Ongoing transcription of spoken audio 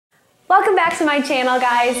Welcome back to my channel,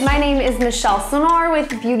 guys. My name is Michelle Sonor with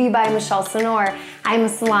Beauty by Michelle Sonor. I'm a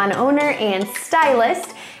salon owner and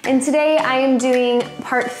stylist, and today I am doing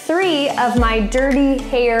part 3 of my dirty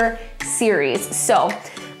hair series. So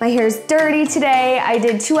my hair's dirty today. I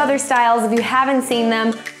did 2 other styles. If you haven't seen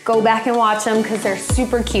them, go back and watch them because they're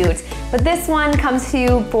super cute. But this one comes to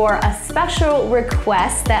you for a special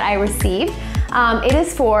request that I received. It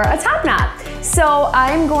is for a top knot. So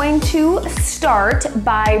I'm going to start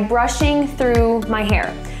by brushing through my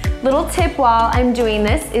hair. Little tip while I'm doing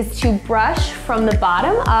this is to brush from the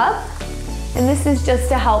bottom up, and this is just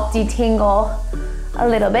to help detangle a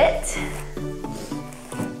little bit.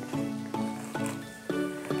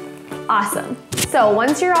 Awesome. So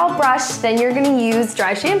once you're all brushed, then you're gonna use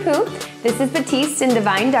dry shampoo. This is Batiste in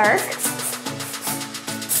Divine Dark.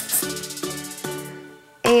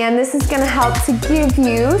 And this is gonna help to give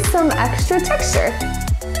you some extra texture.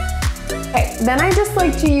 Okay, then I just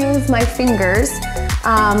like to use my fingers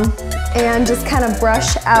and just kind of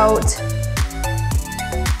brush out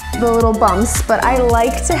the little bumps, but I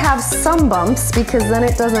like to have some bumps because then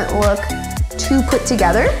it doesn't look too put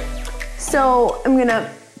together. So I'm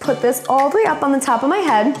gonna put this all the way up on the top of my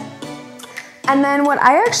head. And then what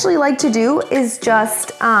I actually like to do is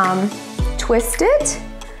just twist it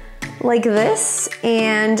like this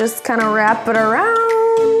and just kind of wrap it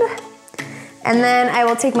around. And then I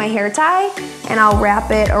will take my hair tie and I'll wrap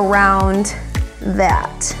it around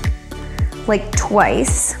that, like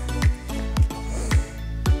twice.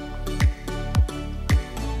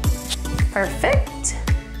 Perfect.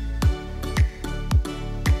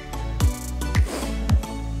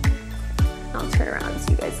 I'll turn around so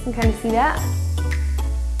you guys can kind of see that.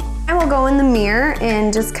 I will go in the mirror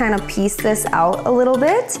and just kind of piece this out a little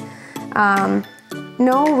bit.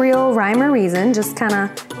 No real rhyme or reason, just kind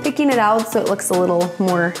of picking it out so it looks a little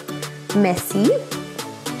more messy.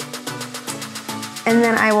 And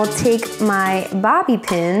then I will take my bobby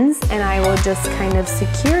pins and I will just kind of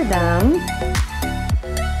secure them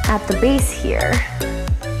at the base here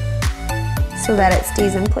so that it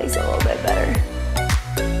stays in place a little bit better.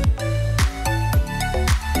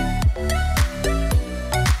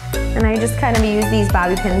 And I just kind of use these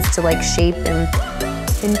bobby pins to like shape and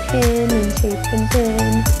pin and shape and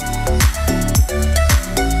pin.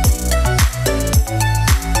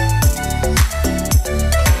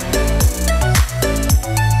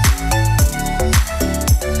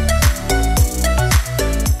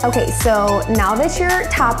 Okay, so now that your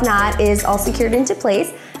top knot is all secured into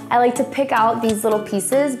place, I like to pick out these little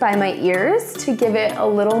pieces by my ears to give it a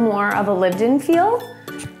little more of a lived-in feel.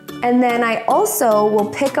 And then I also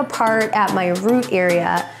will pick apart at my root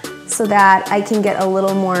area so that I can get a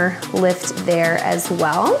little more lift there as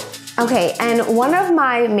well. Okay, and one of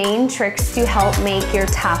my main tricks to help make your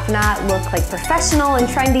top knot look like professional and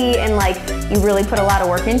trendy and like you really put a lot of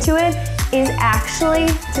work into it is actually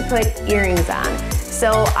to put earrings on.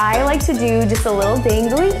 So I like to do just a little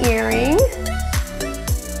dangly earring,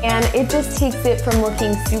 and it just takes it from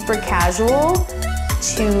looking super casual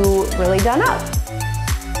to really done up.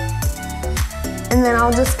 And then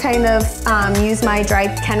I'll just kind of use my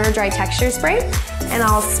Kenra Dry Texture Spray, and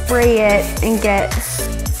I'll spray it and get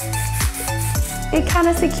it kind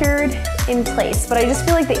of secured in place. But I just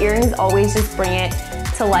feel like the earrings always just bring it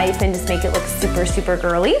to life and just make it look super, super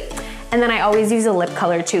girly. And then I always use a lip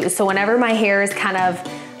color too. So whenever my hair is kind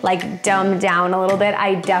of like dumbed down a little bit,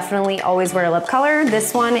 I definitely always wear a lip color.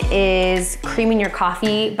 This one is Cream in Your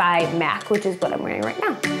Coffee by MAC, which is what I'm wearing right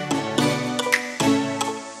now.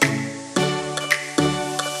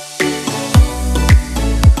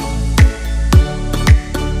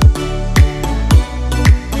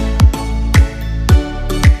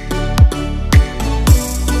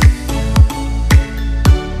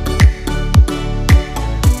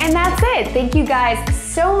 Thank you guys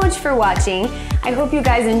so much for watching. I hope you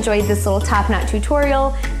guys enjoyed this little top knot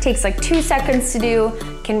tutorial. It takes like 2 seconds to do,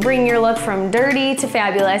 can bring your look from dirty to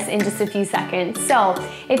fabulous in just a few seconds. So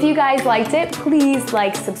if you guys liked it, please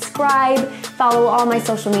like, subscribe, follow all my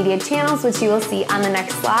social media channels, which you will see on the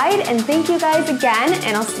next slide. And thank you guys again,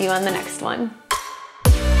 and I'll see you on the next one.